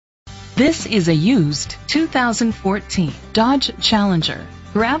This is a used 2014 Dodge Challenger.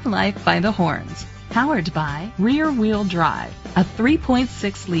 Grab life by the horns. Powered by rear-wheel drive, a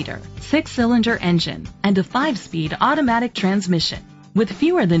 3.6-liter, 6-cylinder engine, and a 5-speed automatic transmission. With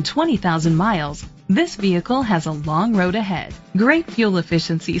fewer than 20,000 miles, this vehicle has a long road ahead. Great fuel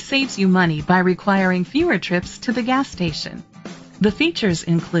efficiency saves you money by requiring fewer trips to the gas station. The features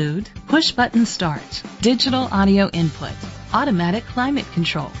include push-button start, digital audio input, automatic climate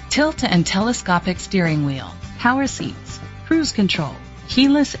control, tilt and telescopic steering wheel, power seats, cruise control,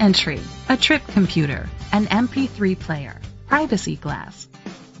 keyless entry, a trip computer, an MP3 player, privacy glass.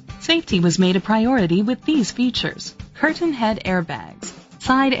 Safety was made a priority with these features: curtain head airbags,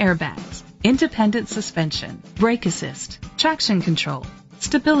 side airbags, independent suspension, brake assist, traction control,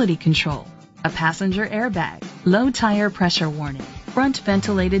 stability control, a passenger airbag, low tire pressure warning, front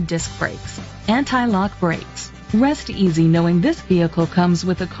ventilated disc brakes, anti-lock brakes. Rest easy knowing this vehicle comes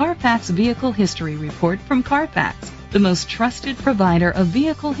with a Carfax Vehicle History Report from Carfax, the most trusted provider of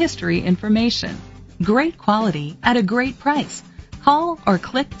vehicle history information. Great quality at a great price. Call or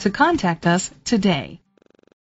click to contact us today.